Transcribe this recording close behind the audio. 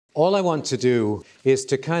All I want to do is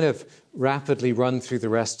to kind of rapidly run through the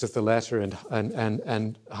rest of the letter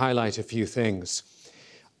and highlight a few things.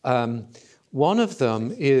 One of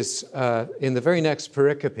them is in the very next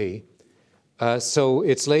pericope. So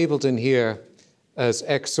it's labeled in here as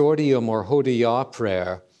exordium or Hodia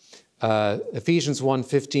prayer, Ephesians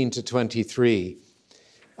 1:15-23.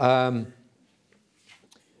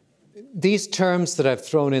 These terms that I've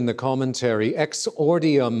thrown in the commentary,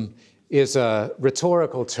 exordium is a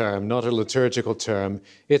rhetorical term, not a liturgical term.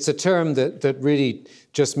 It's a term that really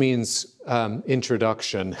just means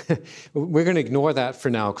introduction. We're going to ignore that for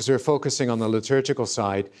now because we're focusing on the liturgical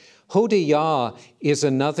side. Hodia is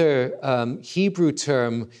another Hebrew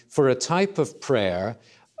term for a type of prayer.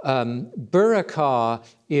 Barakah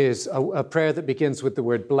is a prayer that begins with the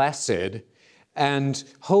word blessed, and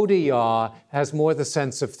Hodia has more the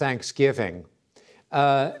sense of thanksgiving.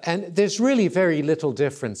 And there's really very little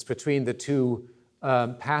difference between the two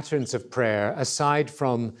patterns of prayer, aside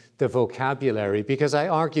from the vocabulary, because I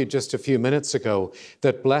argued just a few minutes ago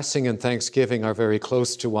that blessing and thanksgiving are very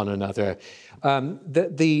close to one another.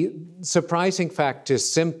 The surprising fact is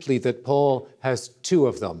simply that Paul has two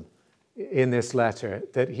of them in this letter,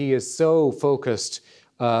 that he is so focused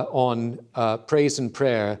on praise and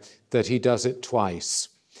prayer that he does it twice.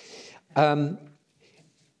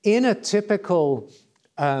 In a typical,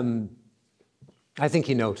 I think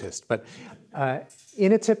he noticed, but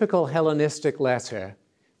in a typical Hellenistic letter,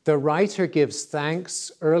 the writer gives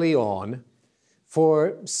thanks early on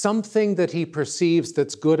for something that he perceives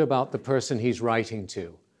that's good about the person he's writing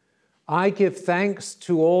to. I give thanks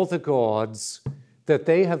to all the gods that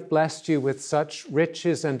they have blessed you with such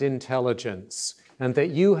riches and intelligence, and that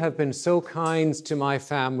you have been so kind to my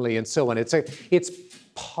family, and so on. It's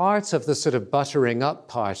part of the sort of buttering up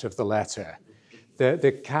part of the letter,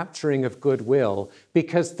 the capturing of goodwill,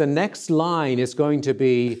 because the next line is going to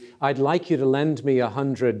be, I'd like you to lend me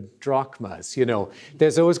 100 drachmas. You know,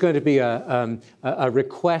 there's always going to be a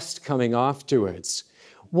request coming afterwards.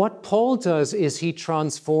 What Paul does is he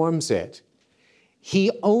transforms it.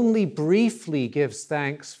 He only briefly gives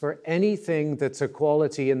thanks for anything that's a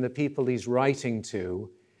quality in the people he's writing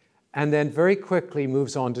to, and then very quickly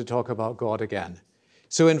moves on to talk about God again.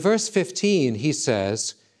 So in verse 15, he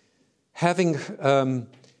says, having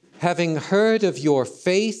heard of your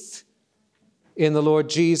faith in the Lord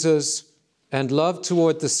Jesus and love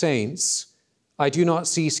toward the saints, I do not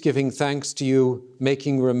cease giving thanks to you,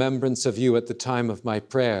 making remembrance of you at the time of my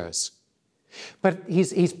prayers. But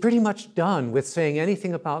he's pretty much done with saying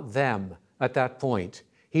anything about them at that point.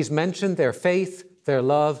 He's mentioned their faith, their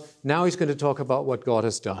love. Now he's going to talk about what God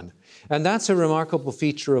has done. And that's a remarkable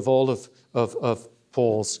feature of all of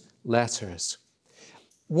Paul's letters.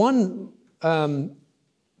 One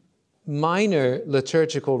minor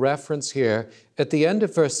liturgical reference here at the end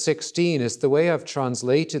of verse 16 is the way I've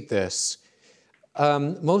translated this.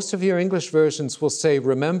 Most of your English versions will say,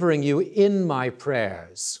 remembering you in my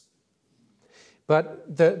prayers.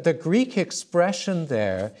 But the Greek expression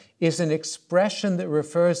there is an expression that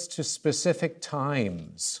refers to specific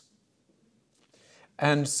times.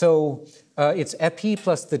 And so it's epi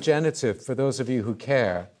plus the genitive, for those of you who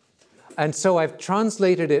care. And so I've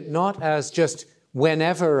translated it not as just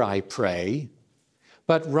whenever I pray,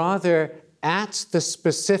 but rather at the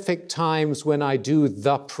specific times when I do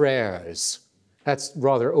the prayers. That's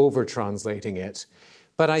rather over-translating it.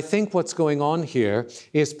 But I think what's going on here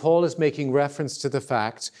is Paul is making reference to the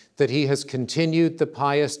fact that he has continued the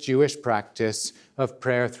pious Jewish practice of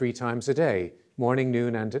prayer 3 times a day, morning,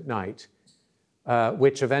 noon, and at night,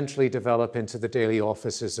 which eventually develop into the daily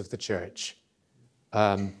offices of the church.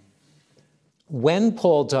 When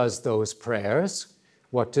Paul does those prayers,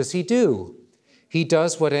 what does he do? He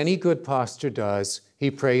does what any good pastor does.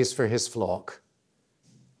 He prays for his flock.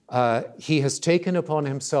 He has taken upon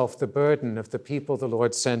himself the burden of the people the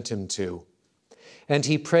Lord sent him to. And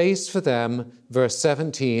he prays for them, verse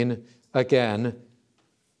 17, again,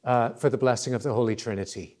 for the blessing of the Holy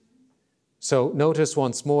Trinity. So notice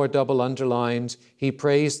once more, double underlined, he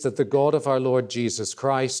prays that the God of our Lord Jesus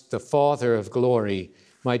Christ, the Father of glory,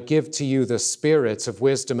 might give to you the spirits of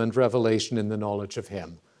wisdom and revelation in the knowledge of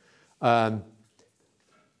him.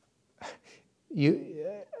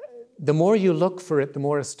 The more you look for it, the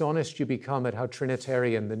more astonished you become at how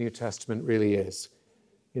Trinitarian the New Testament really is.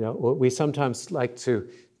 You know, we sometimes like to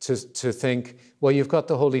think, well, you've got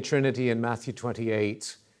the Holy Trinity in Matthew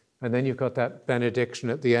 28, and then you've got that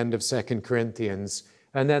benediction at the end of 2 Corinthians,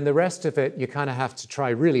 and then the rest of it, you kind of have to try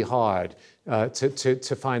really hard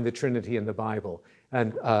to find the Trinity in the Bible.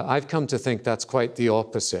 And I've come to think that's quite the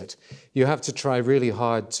opposite. You have to try really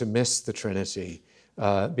hard to miss the Trinity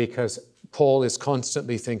because Paul is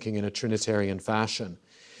constantly thinking in a Trinitarian fashion.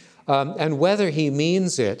 And whether he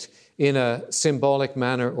means it in a symbolic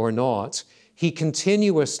manner or not, he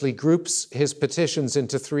continuously groups his petitions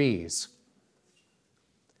into threes.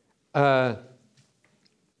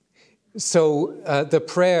 So the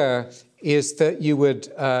prayer is that you would,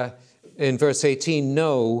 in verse 18,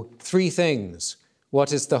 know three things.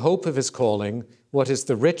 What is the hope of his calling? What is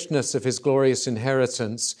the richness of his glorious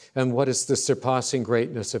inheritance? And what is the surpassing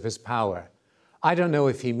greatness of his power? I don't know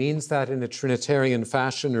if he means that in a Trinitarian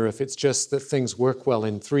fashion or if it's just that things work well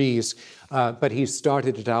in threes, but he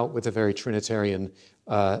started it out with a very Trinitarian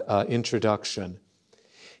introduction.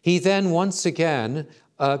 He then once again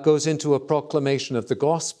goes into a proclamation of the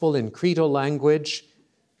gospel in creedal language.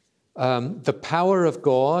 The power of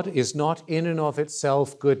God is not in and of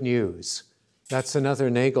itself good news. That's another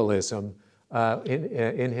Nagelism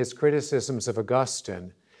in his criticisms of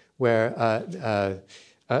Augustine, where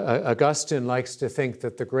Augustine likes to think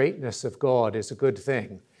that the greatness of God is a good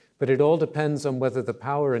thing, but it all depends on whether the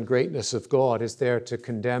power and greatness of God is there to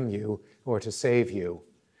condemn you or to save you.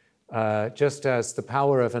 Just as the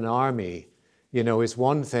power of an army, is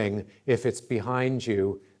one thing if it's behind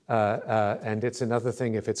you, and it's another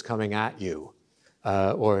thing if it's coming at you,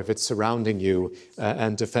 or if it's surrounding you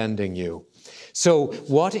and defending you. So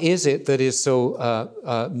what is it that is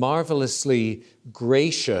so marvelously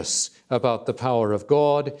gracious about the power of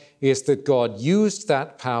God is that God used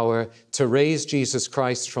that power to raise Jesus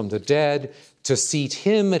Christ from the dead, to seat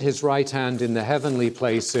him at his right hand in the heavenly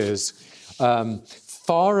places,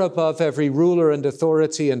 far above every ruler and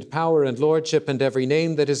authority and power and lordship and every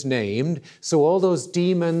name that is named. So all those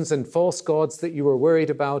demons and false gods that you were worried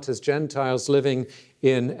about as Gentiles living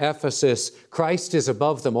in Ephesus, Christ is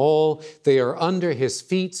above them all. They are under his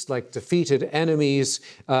feet like defeated enemies,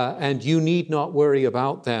 and you need not worry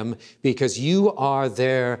about them because you are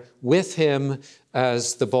there with him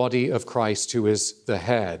as the body of Christ, who is the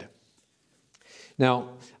head. Now,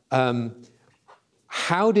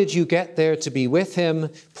 how did you get there to be with him?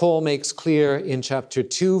 Paul makes clear in chapter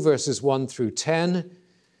 2, verses 1 through 10,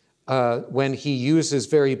 when he uses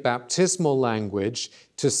very baptismal language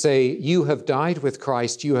to say, you have died with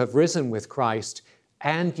Christ, you have risen with Christ,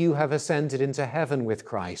 and you have ascended into heaven with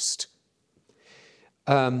Christ.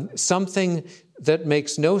 Something that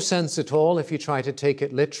makes no sense at all if you try to take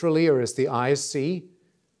it literally or as the eyes see.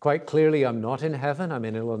 Quite clearly, I'm not in heaven, I'm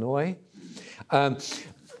in Illinois.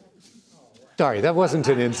 Sorry, that wasn't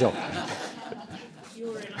an insult.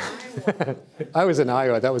 You were in Iowa. I was in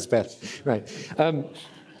Iowa, that was better. Right.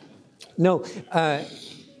 No,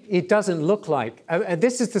 it doesn't look like,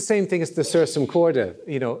 this is the same thing as the Sursum Corda,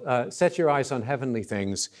 set your eyes on heavenly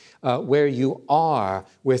things where you are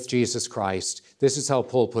with Jesus Christ. This is how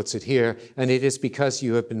Paul puts it here, and it is because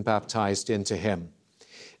you have been baptized into him.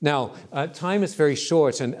 Now, time is very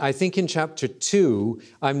short, and I think in chapter 2,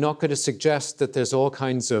 I'm not going to suggest that there's all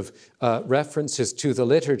kinds of references to the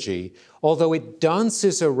liturgy, although it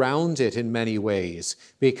dances around it in many ways,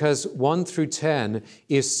 because 1 through 10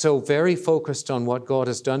 is so very focused on what God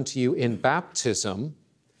has done to you in baptism,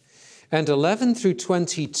 and 11 through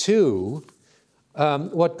 22,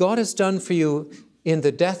 what God has done for you in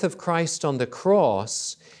the death of Christ on the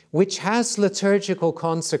cross, which has liturgical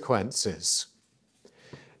consequences.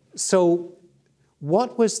 So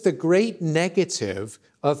what was the great negative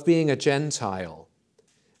of being a Gentile?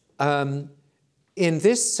 In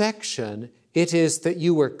this section, it is that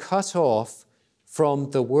you were cut off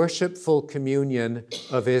from the worshipful communion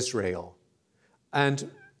of Israel.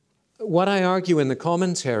 And what I argue in the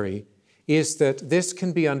commentary is that this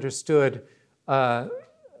can be understood more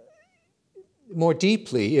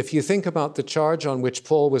deeply if you think about the charge on which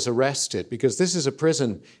Paul was arrested, because this is a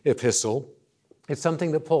prison epistle. It's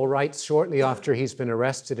something that Paul writes shortly after he's been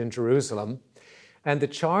arrested in Jerusalem. And the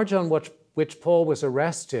charge on which Paul was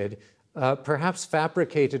arrested, perhaps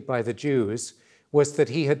fabricated by the Jews, was that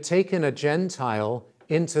he had taken a Gentile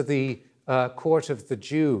into the court of the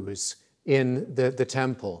Jews in the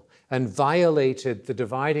temple and violated the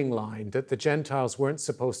dividing line that the Gentiles weren't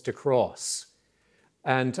supposed to cross.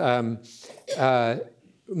 And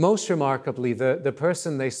most remarkably, the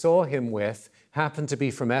person they saw him with happened to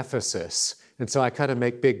be from Ephesus. And so I kind of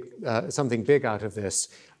make something big out of this,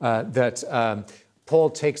 that Paul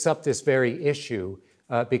takes up this very issue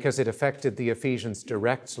because it affected the Ephesians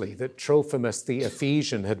directly, that Trophimus the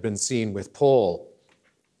Ephesian had been seen with Paul.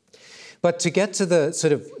 But to get to the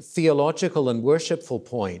sort of theological and worshipful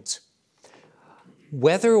point,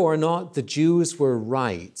 whether or not the Jews were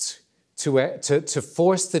right to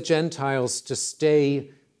force the Gentiles to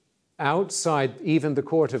stay outside even the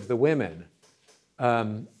court of the women,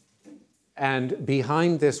 and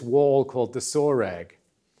behind this wall called the Soreg,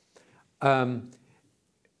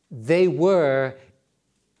 they were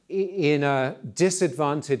in a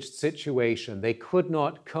disadvantaged situation. They could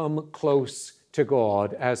not come close to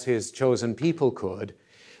God as his chosen people could.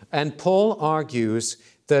 And Paul argues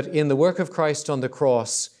that in the work of Christ on the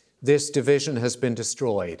cross, this division has been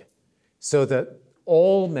destroyed, so that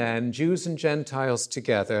all men, Jews and Gentiles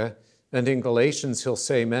together, and in Galatians he'll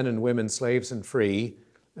say men and women, slaves and free,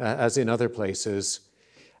 as in other places,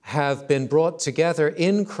 have been brought together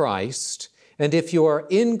in Christ. And if you are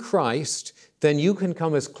in Christ, then you can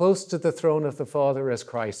come as close to the throne of the Father as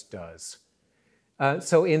Christ does.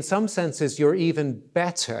 So in some senses, you're even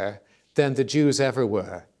better than the Jews ever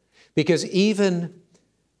were. Because the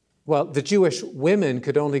Jewish women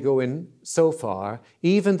could only go in so far.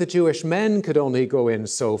 Even the Jewish men could only go in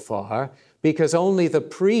so far, because only the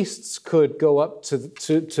priests could go up to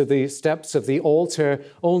the steps of the altar.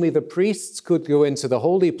 Only the priests could go into the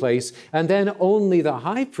holy place, and then only the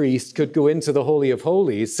high priest could go into the Holy of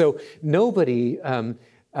Holies. So nobody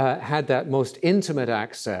had that most intimate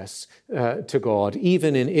access to God,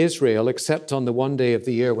 even in Israel, except on the one day of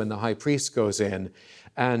the year when the high priest goes in.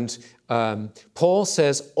 And Paul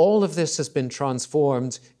says all of this has been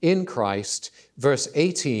transformed in Christ. Verse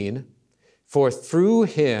 18, for through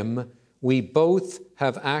him we both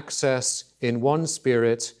have access in one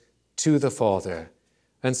Spirit to the Father.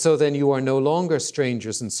 And so then you are no longer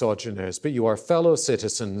strangers and sojourners, but you are fellow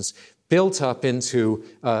citizens, built up into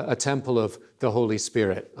a temple of the Holy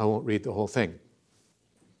Spirit. I won't read the whole thing.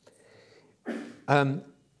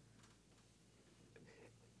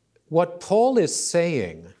 What Paul is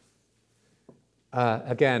saying,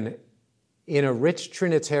 again, in a rich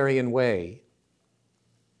Trinitarian way,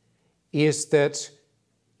 is that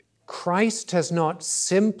Christ has not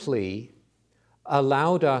simply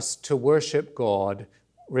allowed us to worship God,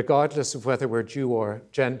 regardless of whether we're Jew or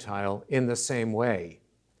Gentile, in the same way,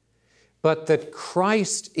 but that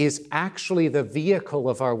Christ is actually the vehicle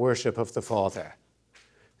of our worship of the Father.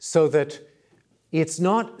 So that it's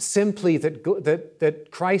not simply that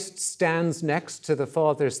Christ stands next to the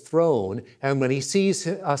Father's throne, and when he sees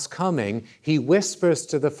us coming, he whispers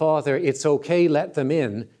to the Father, "It's okay, let them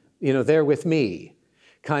in, they're with me."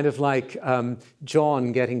 Kind of like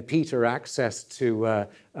John getting Peter access to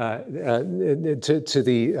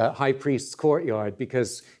the high priest's courtyard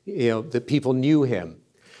because the people knew him.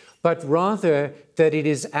 But rather that it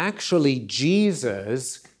is actually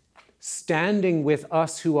Jesus standing with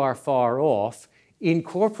us who are far off,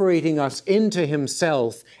 incorporating us into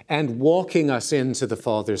himself and walking us into the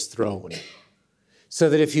Father's throne. So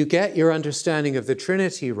that if you get your understanding of the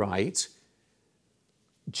Trinity right,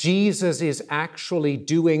 Jesus is actually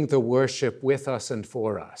doing the worship with us and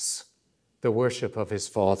for us, the worship of his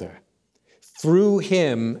Father. Through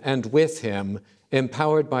him and with him,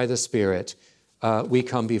 empowered by the Spirit, we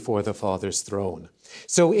come before the Father's throne.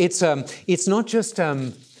 So it's not just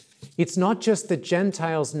that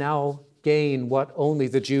Gentiles now gain what only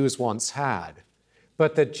the Jews once had,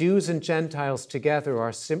 but that Jews and Gentiles together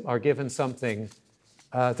are given something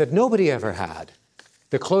that nobody ever had.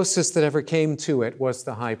 The closest that ever came to it was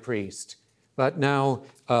the high priest. But now,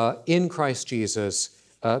 in Christ Jesus,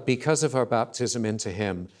 because of our baptism into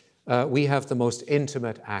him, we have the most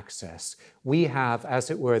intimate access. We have,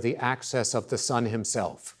 as it were, the access of the Son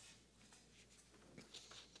himself.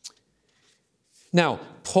 Now,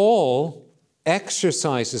 Paul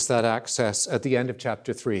exercises that access at the end of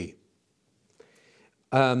chapter 3.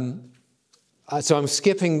 So I'm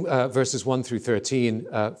skipping verses 1 through 13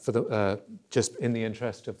 just in the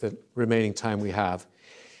interest of the remaining time we have.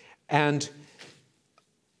 And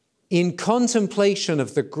in contemplation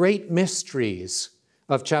of the great mysteries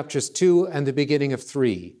of chapters 2 and the beginning of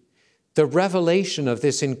 3, the revelation of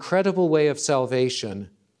this incredible way of salvation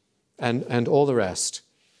and all the rest,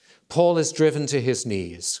 Paul is driven to his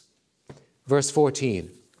knees. Verse 14,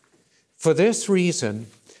 for this reason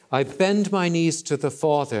I bend my knees to the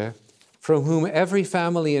Father, from whom every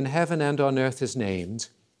family in heaven and on earth is named,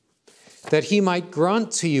 that he might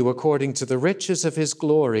grant to you, according to the riches of his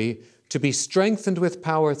glory, to be strengthened with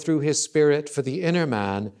power through his Spirit for the inner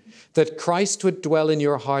man, that Christ would dwell in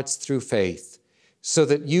your hearts through faith, so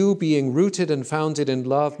that you, being rooted and founded in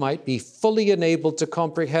love, might be fully enabled to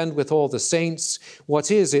comprehend with all the saints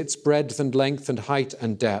what is its breadth and length and height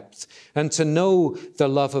and depth, and to know the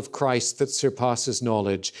love of Christ that surpasses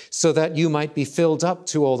knowledge, so that you might be filled up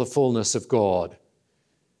to all the fullness of God.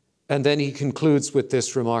 And then he concludes with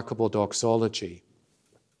this remarkable doxology.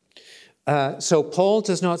 So Paul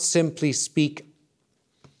does not simply speak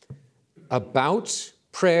about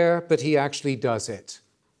prayer, but he actually does it.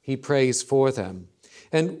 He prays for them.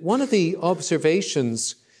 And one of the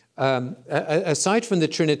observations, aside from the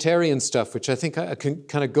Trinitarian stuff, which I think I can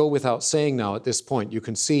kind of go without saying now at this point, you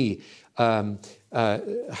can see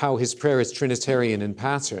how his prayer is Trinitarian in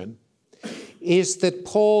pattern, is that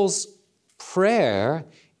Paul's prayer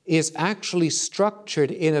is actually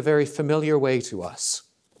structured in a very familiar way to us,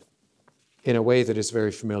 in a way that is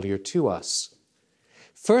very familiar to us.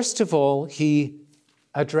 First of all, he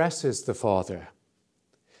addresses the Father.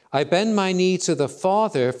 I bend my knee to the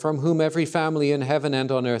Father from whom every family in heaven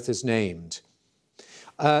and on earth is named.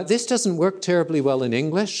 This doesn't work terribly well in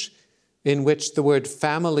English, in which the word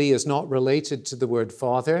family is not related to the word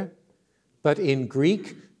father, but in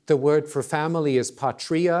Greek, the word for family is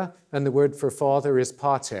patria, and the word for father is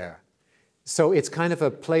pater. So it's kind of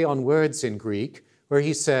a play on words in Greek, where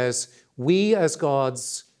he says, we as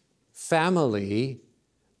God's family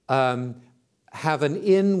have an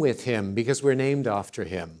in with him because we're named after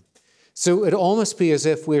him. So it'd almost be as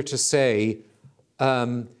if we're to say,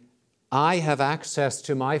 I have access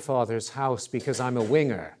to my Father's house because I'm a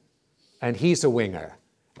winger, and he's a winger.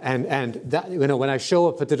 And that, when I show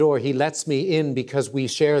up at the door, he lets me in because we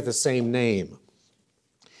share the same name,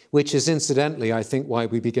 which is incidentally, I think, why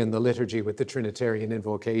we begin the liturgy with the Trinitarian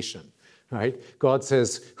invocation, right? God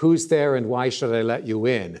says, who's there and why should I let you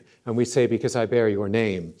in? And we say, because I bear your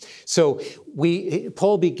name. So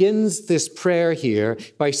Paul begins this prayer here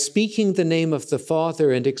by speaking the name of the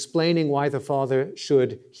Father and explaining why the Father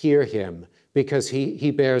should hear him, because he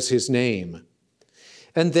bears his name.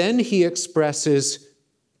 And then he expresses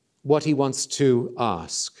what he wants to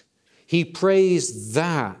ask. He prays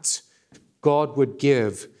that God would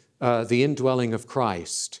give the indwelling of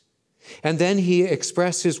Christ. And then he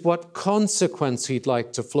expresses what consequence he'd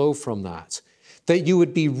like to flow from that you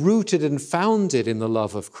would be rooted and founded in the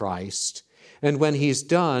love of Christ. And when he's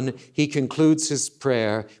done, he concludes his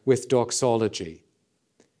prayer with doxology.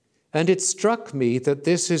 And it struck me that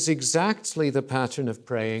this is exactly the pattern of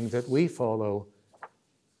praying that we follow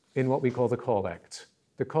in what we call the collect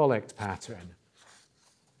pattern.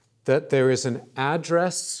 That there is an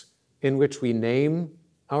address in which we name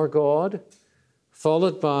our God,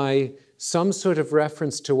 followed by some sort of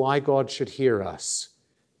reference to why God should hear us.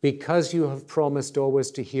 Because you have promised always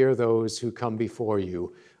to hear those who come before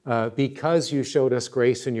you. Because you showed us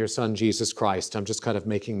grace in your Son, Jesus Christ. I'm just kind of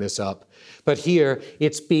making this up. But here,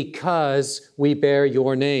 it's because we bear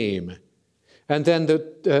your name. And then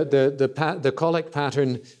the collect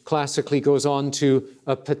pattern classically goes on to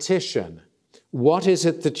a petition. What is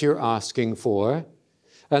it that you're asking for?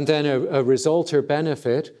 And then a result or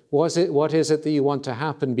benefit. What is it that you want to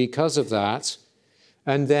happen because of that?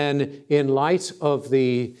 And then in light of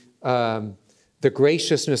the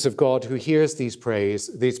graciousness of God who hears these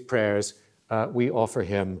prayers, we offer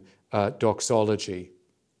him doxology.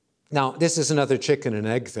 Now, this is another chicken and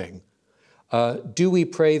egg thing. Do we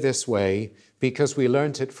pray this way because we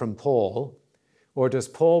learned it from Paul? Or does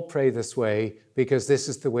Paul pray this way because this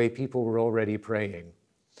is the way people were already praying?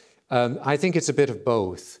 I think it's a bit of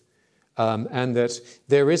both. And that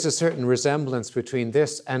there is a certain resemblance between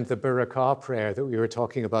this and the Barakah prayer that we were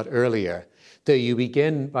talking about earlier, that you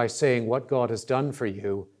begin by saying what God has done for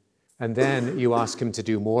you, and then you ask him to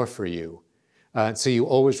do more for you. So you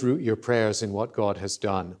always root your prayers in what God has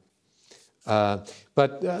done.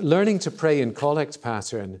 But learning to pray in collect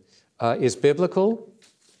pattern is biblical,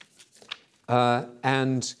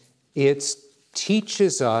 and it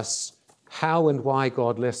teaches us how and why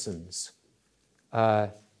God listens.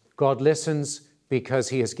 God listens because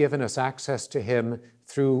he has given us access to him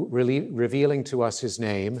through revealing to us his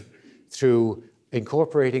name, through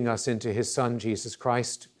incorporating us into his Son, Jesus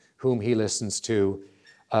Christ, whom he listens to,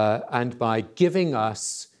 and by giving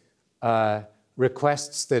us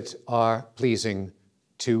requests that are pleasing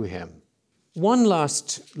to him. One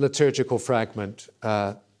last liturgical fragment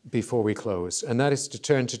before we close, and that is to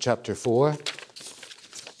turn to chapter 4.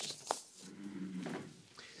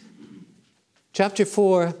 Chapter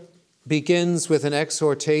 4 begins with an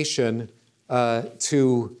exhortation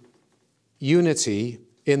to unity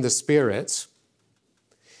in the Spirit.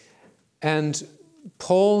 And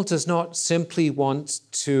Paul does not simply want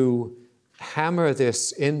to hammer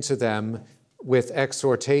this into them with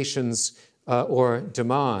exhortations or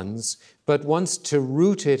demands, but wants to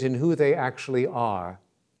root it in who they actually are.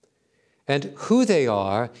 And who they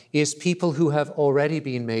are is people who have already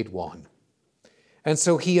been made one. And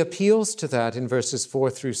so he appeals to that in verses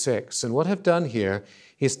 4 through 6. And what I've done here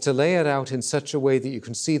is to lay it out in such a way that you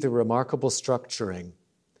can see the remarkable structuring.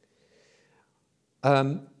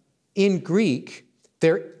 In Greek,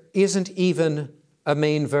 there isn't even a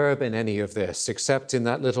main verb in any of this, except in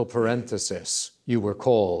that little parenthesis, you were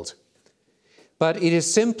called. but it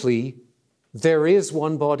is simply, there is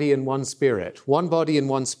one body and one Spirit, one body and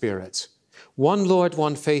one Spirit, one Lord,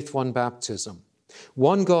 one faith, one baptism,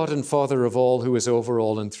 one God and Father of all, who is over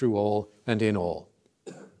all and through all and in all.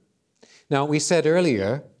 Now, we said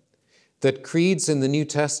earlier that creeds in the New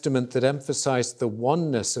Testament that emphasize the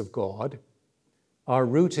oneness of God are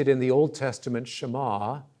rooted in the Old Testament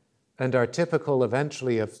Shema and are typical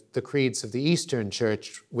eventually of the creeds of the Eastern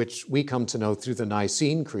Church, which we come to know through the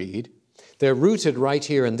Nicene Creed. They're rooted right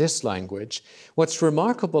here in this language. What's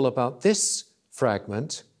remarkable about this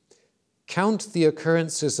fragment, count the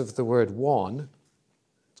occurrences of the word one.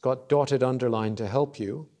 It's got dotted underline to help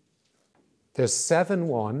you. There's 7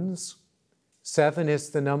 ones. 7 is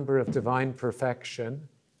the number of divine perfection.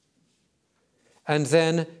 And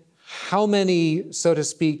then how many, so to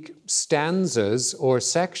speak, stanzas or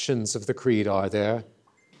sections of the creed are there?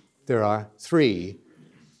 There are 3.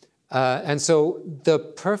 And so the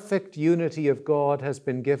perfect unity of God has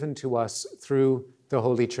been given to us through the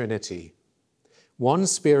Holy Trinity. One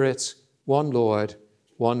Spirit, one Lord,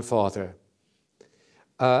 one Father.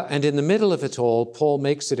 And in the middle of it all, Paul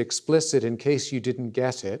makes it explicit in case you didn't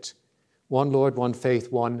get it. One Lord, one faith,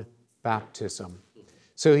 one baptism.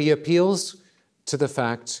 So he appeals to the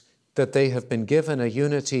fact that they have been given a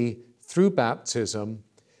unity through baptism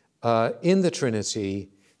in the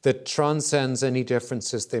Trinity that transcends any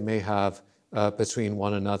differences they may have between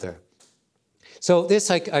one another. So this,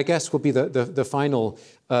 I guess, will be the final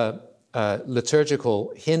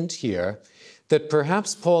liturgical hint here, that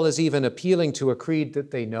perhaps Paul is even appealing to a creed that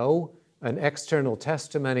they know, an external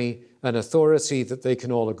testimony, an authority that they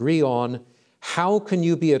can all agree on. How can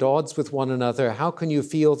you be at odds with one another? How can you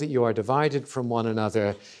feel that you are divided from one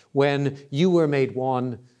another when you were made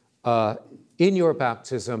one in your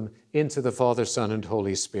baptism into the Father, Son, and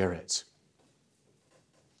Holy Spirit?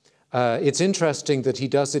 It's interesting that he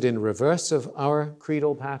does it in reverse of our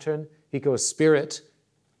creedal pattern. He goes Spirit,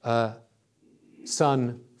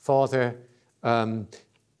 Son, Father.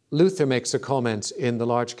 Luther makes a comment in the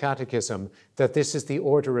Large Catechism that this is the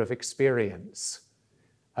order of experience.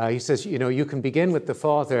 He says, you can begin with the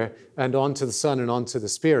Father and on to the Son and on to the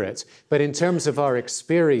Spirit. But in terms of our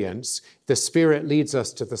experience, the Spirit leads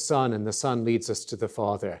us to the Son and the Son leads us to the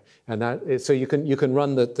Father. And so you can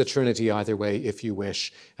run the Trinity either way if you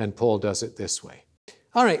wish, and Paul does it this way.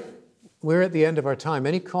 All right, we're at the end of our time.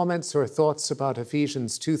 Any comments or thoughts about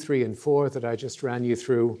Ephesians 2, 3, and 4 that I just ran you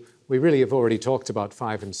through? We really have already talked about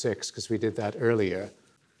 5 and 6 because we did that earlier.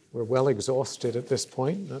 We're well exhausted at this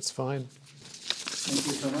point. That's fine. Thank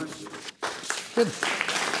you so much. Good.